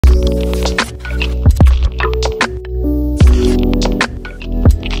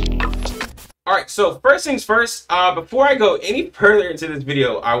so first things first, before I go any further into this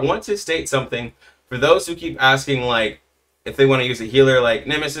video, I want to state something for those who keep asking, like, if they want to use a healer like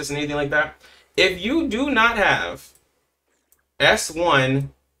Nemesis and anything like that. If you do not have S1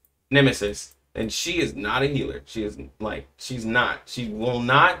 Nemesis, then she is not a healer. She is like, she's not. She will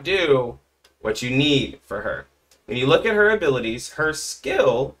not do what you need for her. When you look at her abilities, her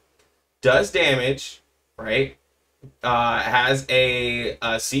skill does damage, right? Has a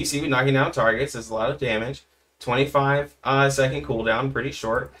CC with knocking down targets. Does a lot of damage. 25-second cooldown, pretty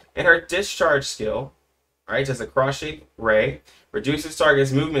short. And her discharge skill, right, does a cross-shaped ray, reduces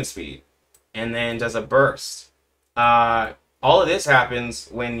target's movement speed, and then does a burst. All of this happens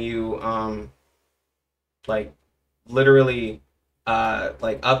when you like literally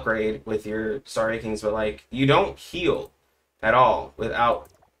like upgrade with your star rankings, but like you don't heal at all without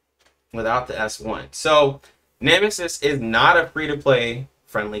the S1. So Nemesis is not a free-to-play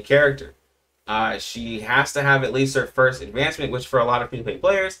friendly character. She has to have at least her first advancement, which for a lot of free-to-play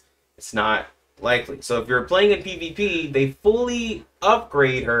players, it's not likely. So if you're playing in PvP, they fully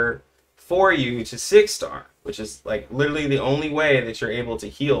upgrade her for you to 6-star, which is like literally the only way that you're able to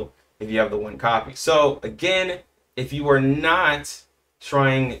heal if you have the 1 copy. So again, if you are not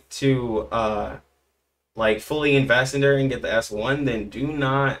trying to like fully invest in her and get the S1, then do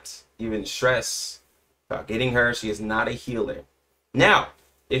not even stress about getting her. She is not a healer. Now,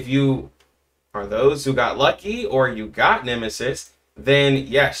 if you are those who got lucky or you got Nemesis, then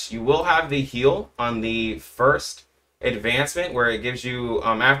yes, you will have the heal on the first advancement, where it gives you,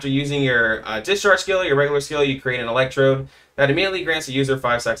 after using your discharge skill, your regular skill, you create an electrode that immediately grants the user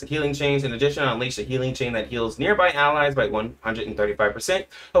 5 stacks of healing chains. In addition, unleash a healing chain that heals nearby allies by 135%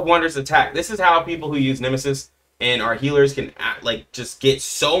 of Wonder's attack. This is how people who use Nemesis and are healers can like just get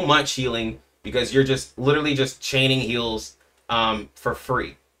so much healing, because you're just literally just chaining heals for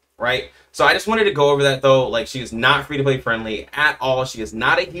free, right? So I just wanted to go over that though. Like, she is not free to play friendly at all. She is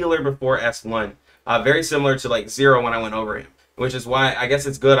not a healer before S1. Very similar to like Zero when I went over him, which is why I guess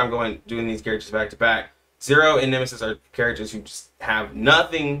it's good I'm doing these characters back to back. Zero and Nemesis are characters who just have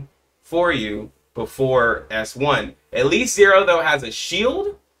nothing for you before S1. At least Zero though has a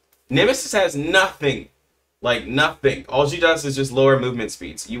shield. Nemesis has nothing. Like nothing. All she does is just lower movement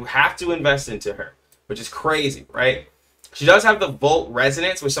speeds. You have to invest into her, which is crazy, right? She does have the Volt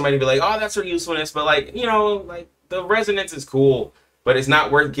Resonance, which somebody would be like, oh, that's her usefulness. But like, you know, like the Resonance is cool, but it's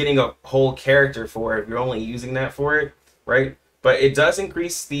not worth getting a whole character for if you're only using that for it, right? But it does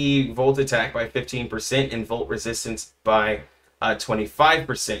increase the Volt attack by 15% and Volt resistance by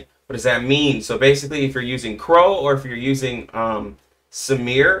 25%. What does that mean? So basically, if you're using Crow or if you're using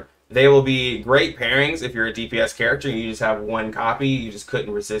Samir, they will be great pairings if you're a DPS character and you just have 1 copy. You just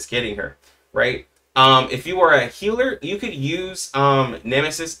couldn't resist getting her, right? If you are a healer, you could use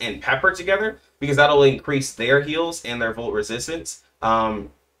Nemesis and Pepper together, because that'll increase their heals and their Volt resistance.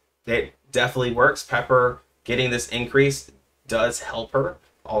 It definitely works. Pepper getting this increase does help her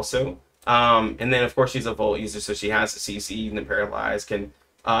also. And then of course she's a Volt user, so she has the CC, and the Paralyze can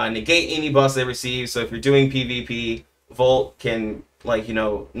negate any buffs they receive. So if you're doing PvP, Volt can, like, you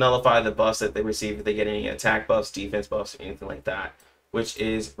know, nullify the buffs that they receive if they get any attack buffs, defense buffs, or anything like that, which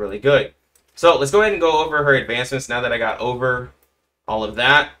is really good. So let's go ahead and go over her advancements now that I got over all of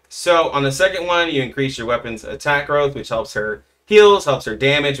that. So on the second one, you increase your weapon's attack growth, which helps her heals, helps her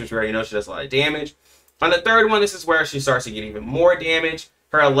damage, which we already know she does a lot of damage. On the third one, this is where she starts to get even more damage.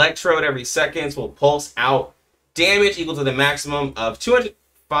 Her electrode every seconds will pulse out damage equal to the maximum of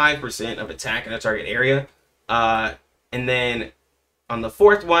 205% of attack in a target area. And then on the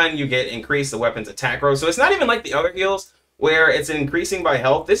fourth one, you get increase the weapon's attack growth. So it's not even like the other heals where it's increasing by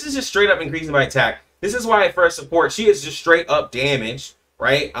health. This is just straight up increasing by attack. This is why for support, she is just straight up damage,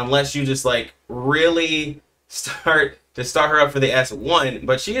 right? Unless you just like really start her up for the S1,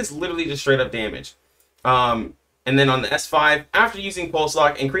 but she is literally just straight up damage. And then on the S5, after using Pulse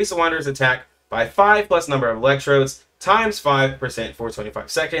Lock, increase the Wanderer's attack by 5 plus number of electrodes times 5% for 25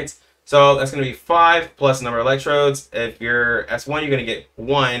 seconds. So that's going to be 5 plus number of electrodes. If you're S1, you're going to get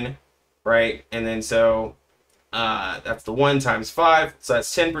 1, right? And then so that's the 1 times 5, so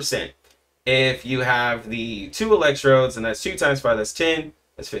that's 10%. If you have the 2 electrodes, and that's 2 times 5, that's 10,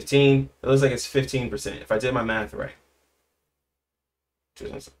 that's 15. It looks like it's 15%, if I did my math right.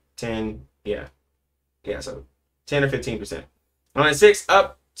 10, yeah. Yeah, so 10 or 15%. On the 6,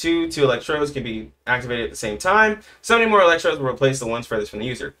 up to 2 electrodes can be activated at the same time. So many more electrodes will replace the ones furthest from the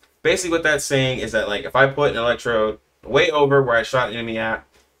user. Basically what that's saying is that, like, if I put an electrode way over where I shot an enemy at,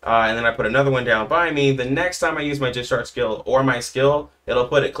 and then I put another one down by me. The next time I use my discharge skill or my skill, it'll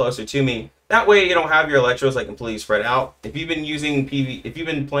put it closer to me. That way you don't have your electros like completely spread out. If you've been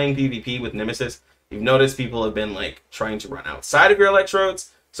playing PvP with Nemesis, you've noticed people have been like trying to run outside of your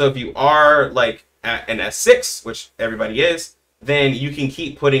electrodes. So if you are like at an S6, which everybody is, then you can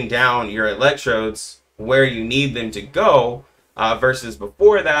keep putting down your electrodes where you need them to go, versus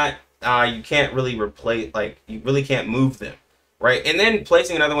before that, you can't really replace, like, you really can't move them, right? And then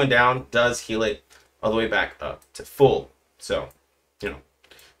placing another one down does heal it all the way back up to full. So, you know,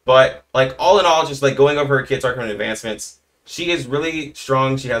 but like all in all, just like going over her kit's Arcane advancements, she is really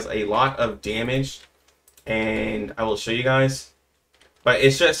strong. She has a lot of damage, and I will show you guys. But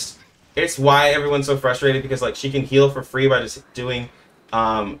it's why everyone's so frustrated, because like she can heal for free by just doing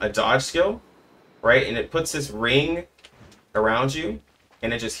a dodge skill, right? And it puts this ring around you,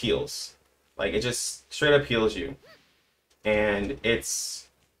 and it just heals. Like it just straight up heals you, and it's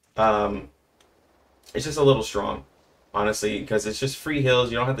just a little strong, honestly, because it's just free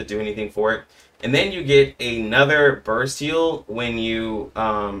heals. You don't have to do anything for it, and then you get another burst heal when you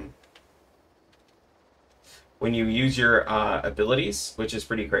use your abilities, which is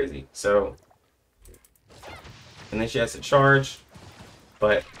pretty crazy. So, and then she has to charge,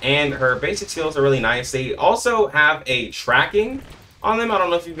 and her basic skills are really nice. They also have a tracking on them. I don't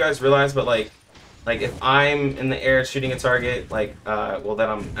know if you guys realize, but like if I'm in the air shooting a target, like well, that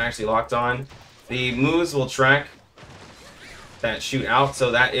I'm actually locked on, the moves will track that shoot out.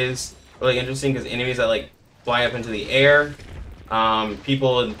 So that is really interesting, because enemies that like fly up into the air,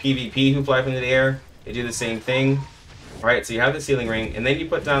 people in PvP who fly up into the air, they do the same thing, right? So you have the ceiling ring, and then you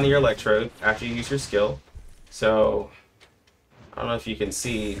put down your electrode after you use your skill. So I don't know if you can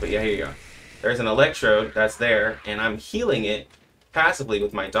see, but yeah, here you go. There's an electrode that's there, and I'm healing it passively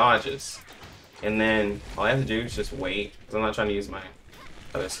with my dodges. And then all I have to do is just wait, because I'm not trying to use my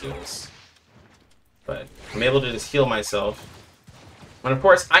other skills. But I'm able to just heal myself. And of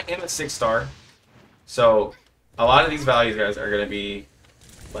course, I am a 6-star, so a lot of these values, guys, are going to be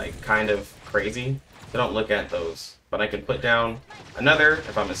like kind of crazy. So don't look at those. But I can put down another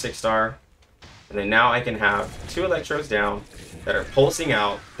if I'm a 6-star. And then now I can have 2 electrodes down that are pulsing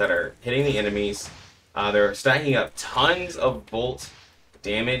out, that are hitting the enemies. They're stacking up tons of bolt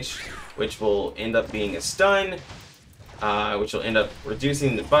damage, which will end up being a stun, which will end up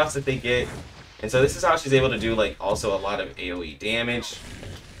reducing the buffs that they get. And so this is how she's able to do like also a lot of AoE damage.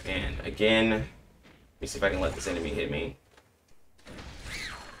 And again, let me see if I can let this enemy hit me.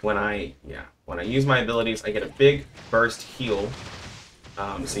 When I use my abilities, I get a big burst heal.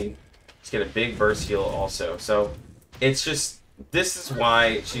 See, just get a big burst heal also. So it's just, this is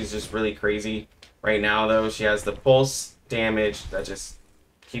why she's just really crazy right now. Though she has the pulse damage that just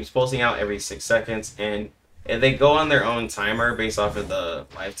keeps pulsing out every 6 seconds, and they go on their own timer based off of the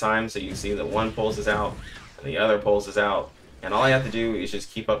lifetime. So you see that one pulse is out and the other pulse is out, and all I have to do is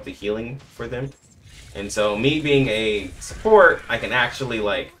just keep up the healing for them. And so me being a support, I can actually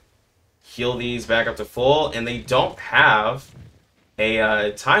like heal these back up to full, and they don't have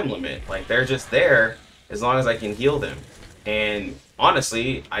a time limit. Like they're just there as long as I can heal them. And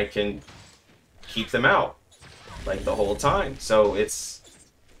honestly, I can keep them out like the whole time. So it's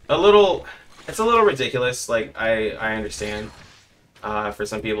a little ridiculous. Like I understand for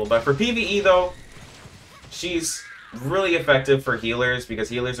some people, but for PvE though, she's really effective for healers, because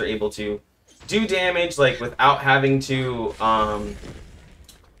healers are able to do damage like without having to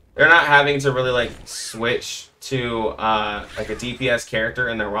they're not having to really like switch to like a DPS character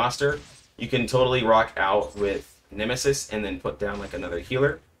in their roster. You can totally rock out with Nemesis and then put down like another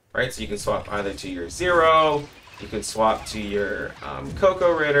healer, right? So you can swap either to your Zero, you can swap to your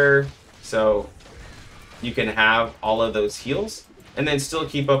Coco Ritter, so you can have all of those heals and then still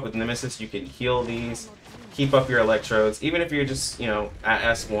keep up with Nemesis. You can heal these, keep up your electrodes, even if you're just, you know, at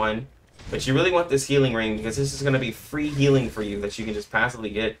S1. But you really want this healing ring, because this is going to be free healing for you that you can just passively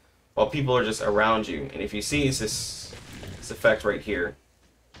get while people are just around you. And if you see, it's this effect right here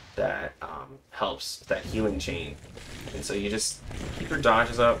that helps with that healing chain. And so you just keep your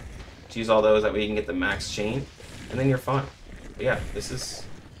dodges up, use all those, that way you can get the max chain, and then you're fine. But yeah, that's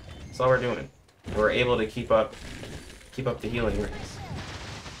all we're doing. We're able to keep up the healing rings.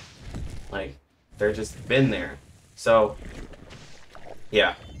 Like, they're just been there. So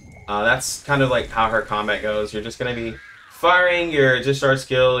yeah. That's kind of like how her combat goes. You're just going to be firing your discharge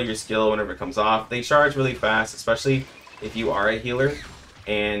skill, your skill whenever it comes off. They charge really fast, especially if you are a healer.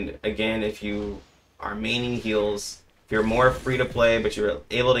 And again, if you are maining heals, if you're more free to play, but you're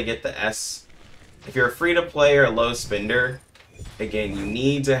able to get the S. If you're a free to play or a low spender, again, you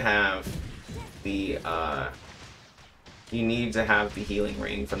need to have the you need to have the healing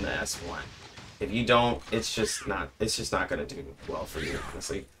ring from the S1. If you don't, it's just not gonna do well for you,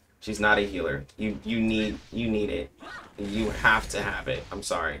 honestly. She's not a healer. You need it. You have to have it. I'm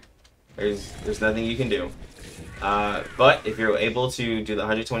sorry. There's nothing you can do. But if you're able to do the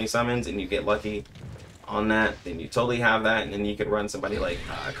 120 summons and you get lucky on that, then you totally have that, and then you could run somebody like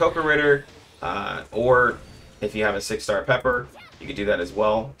Coca Ritter, or if you have a 6-star Pepper, you could do that as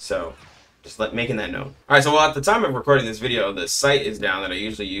well. So just making that known. Alright, so at the time of recording this video, the site is down that I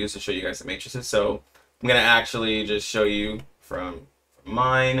usually use to show you guys the matrices. So I'm gonna actually just show you from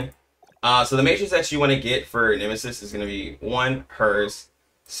mine. So the matrix that you want to get for Nemesis is going to be one, hers.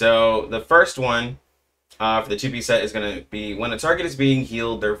 So the first one for the 2-piece set is going to be when a target is being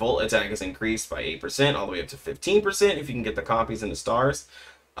healed, their volt attack is increased by 8% all the way up to 15% if you can get the copies and the stars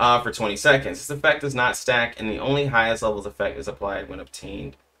for 20 seconds. This effect does not stack, and the only highest levels effect is applied when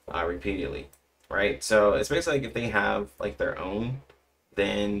obtained repeatedly, right? So it's basically like if they have like their own,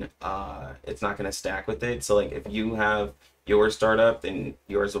 then it's not going to stack with it. So like if you have yours start up, then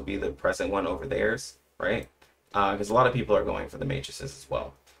yours will be the present one over theirs, right? Because a lot of people are going for the matrices as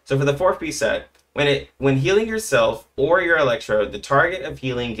well. So for the 4th-piece set, when healing yourself or your electrode, the target of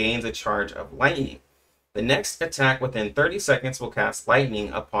healing gains a charge of lightning. The next attack within 30 seconds will cast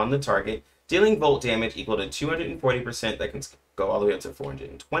lightning upon the target, dealing volt damage equal to 240% that can go all the way up to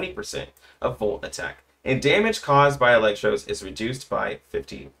 420% of volt attack. And damage caused by electrodes is reduced by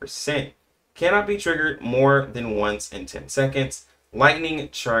 50%. Cannot be triggered more than once in 10 seconds. Lightning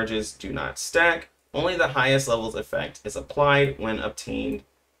charges do not stack. Only the highest levels effect is applied when obtained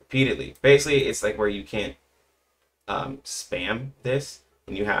repeatedly. Basically, it's like where you can't spam this,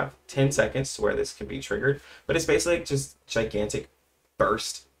 and you have 10 seconds to where this can be triggered. But it's basically just gigantic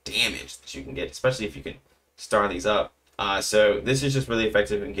burst damage that you can get, especially if you can star these up. So this is just really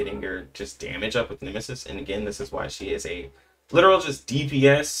effective in getting your just damage up with Nemesis. And again, this is why she is a literal just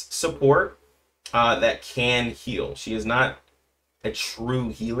DPS support that can heal. She is not a true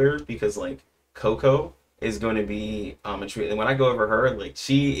healer because like Coco is going to be a true, and when I go over her, like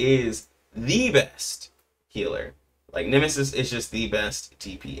she is the best healer. Like Nemesis is just the best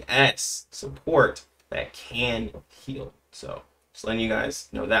DPS support that can heal. So just letting you guys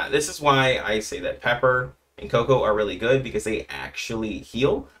know that. This is why I say that Pepper and Coco are really good, because they actually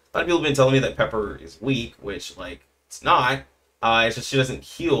heal. A lot of people have been telling me that Pepper is weak, which like it's not. It's just she doesn't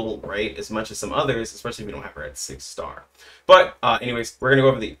heal right as much as some others, especially if we don't have her at 6-star. But anyways, we're gonna go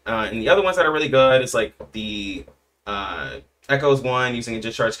over the and the other ones that are really good is like the Echo's one, using a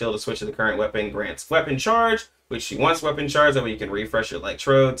discharge skill to switch to the current weapon grants weapon charge, which she wants weapon charge, that way you can refresh your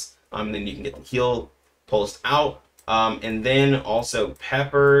electrodes. Then you can get the heal pulsed out. And then also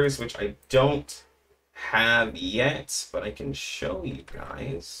Peppers, which I don't have yet, but I can show you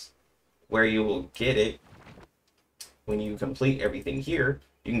guys where you will get it. When you complete everything here,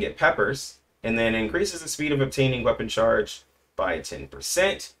 you can get Peppers, and then increases the speed of obtaining weapon charge by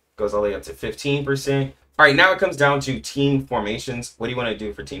 10%, goes all the way up to 15%. All right, now it comes down to team formations. What do you want to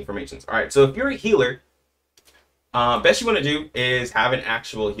do for team formations? All right, so if you're a healer, best you want to do is have an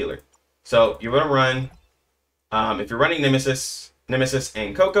actual healer. So you're going to run, if you're running Nemesis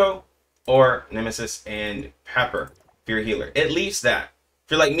and Coco, or Nemesis and Pepper, if you're a healer, at least that.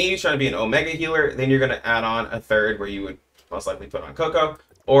 If you're like me, trying to be an Omega healer, then you're going to add on a third where you would most likely put on Coco,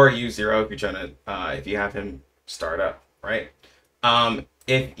 or use Zero if you're trying to, if you have him start up, right?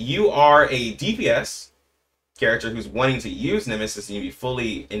 If you are a DPS character who's wanting to use Nemesis and you be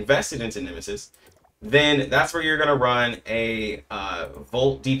fully invested into Nemesis, then that's where you're going to run a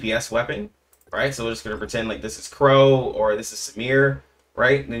Volt DPS weapon, right? So we're just going to pretend like this is Crow or this is Samir,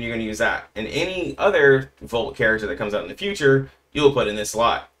 right? And then you're going to use that. And any other Volt character that comes out in the future, you'll put in this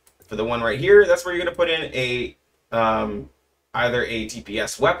slot. For the one right here, that's where you're going to put in a either a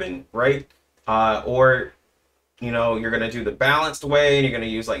DPS weapon, right? Or, you know, you're going to do the balanced way, and you're going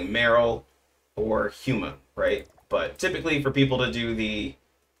to use like Meryl or Huma, right? But typically for people to do the,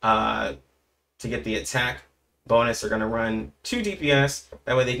 to get the attack bonus, they're going to run 2 DPS.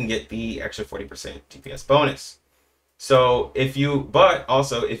 That way they can get the extra 40% DPS bonus. So if you, but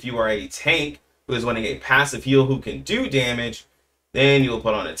also if you are a tank who is wanting a passive heal who can do damage, then you'll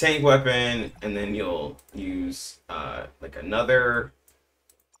put on a tank weapon, and then you'll use like another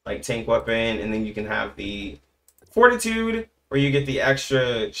like tank weapon, and then you can have the Fortitude, where you get the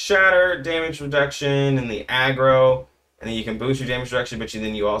extra shatter damage reduction and the aggro, and then you can boost your damage reduction, but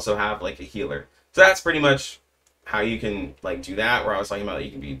then you also have like a healer. So that's pretty much how you can like do that, where I was talking about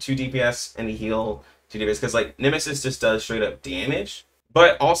you can be 2 DPS and a heal, 2 DPS, because like Nemesis just does straight up damage.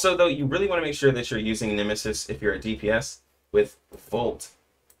 But also though, you really want to make sure that you're using Nemesis if you're a DPS with Volt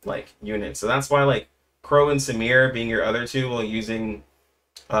like units. So that's why like Crow and Samir being your other two while using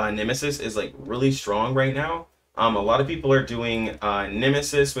Nemesis is like really strong right now. A lot of people are doing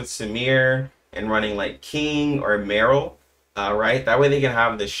Nemesis with Samir and running like King or Meryl, right? That way they can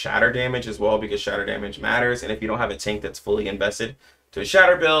have the shatter damage as well, because shatter damage matters. And if you don't have a tank that's fully invested to a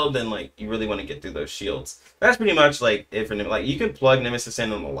shatter build, then like you really want to get through those shields. That's pretty much like it for like you can plug Nemesis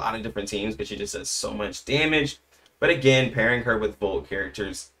in on a lot of different teams because she just does so much damage. But again, pairing her with Volt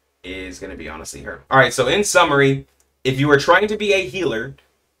characters is going to be honestly her. All right, so in summary, if you are trying to be a healer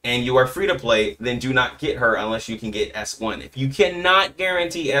and you are free to play, then do not get her unless you can get S1. If you cannot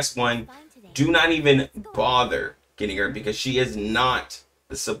guarantee S1, do not even bother getting her because she is not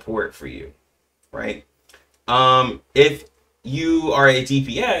the support for you, right? If you are a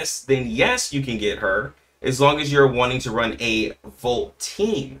DPS, then yes, you can get her as long as you're wanting to run a Volt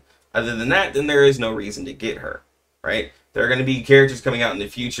team. Other than that, then there is no reason to get her, right? There are going to be characters coming out in the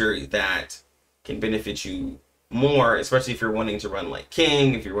future that can benefit you more, especially if you're wanting to run like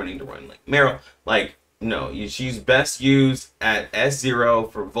King, if you're wanting to run like Meryl. Like, no, she's best used at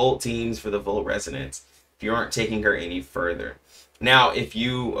S0 for Volt teams, for the Volt Resonance, if you aren't taking her any further. Now, if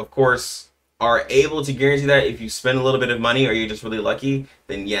you, of course, are able to guarantee that, if you spend a little bit of money or you're just really lucky,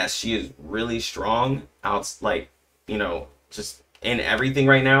 then yes, she is really strong out, like, you know, just in everything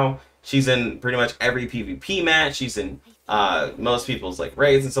right now. She's in pretty much every PvP match. She's in most people's like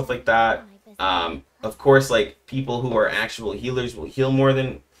raids and stuff like that. Of course, like people who are actual healers will heal more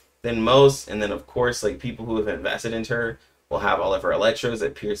than most, and then of course, like people who have invested into her will have all of her electros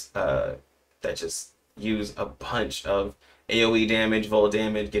that pierce that just use a bunch of AoE damage, Volt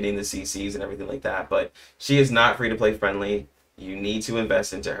damage, getting the CCs and everything like that. But she is not free to play friendly. You need to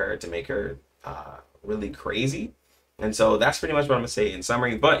invest into her to make her really crazy. And so that's pretty much what I'm going to say in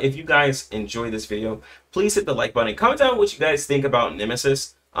summary. But if you guys enjoyed this video, please hit the like button. Comment down what you guys think about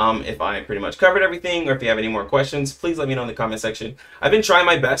Nemesis. If I pretty much covered everything, or if you have any more questions, please let me know in the comment section. I've been trying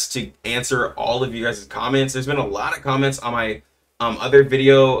my best to answer all of you guys' comments. There's been a lot of comments on my other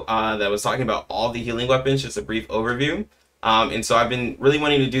video that was talking about all the healing weapons, just a brief overview. And so I've been really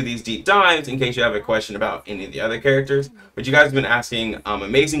wanting to do these deep dives in case you have a question about any of the other characters. But you guys have been asking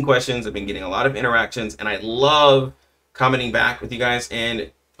amazing questions. I've been getting a lot of interactions, and I love commenting back with you guys.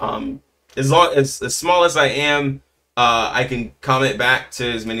 And as small as I am, I can comment back to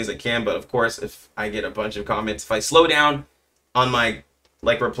as many as I can. But of course, if I get a bunch of comments, if I slow down on my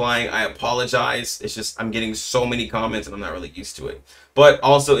replying, I apologize. It's just I'm getting so many comments and I'm not really used to it. But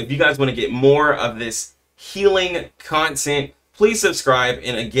also, if you guys want to get more of this healing content, please subscribe.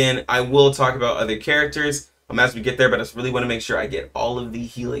 And again, I will talk about other characters as we get there, but I just really want to make sure I get all of the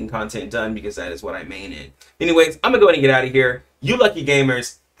healing content done because that is what I main in. Anyways, I'm gonna go ahead and get out of here. You lucky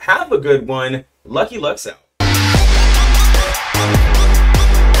gamers, have a good one. Lucky Lux out.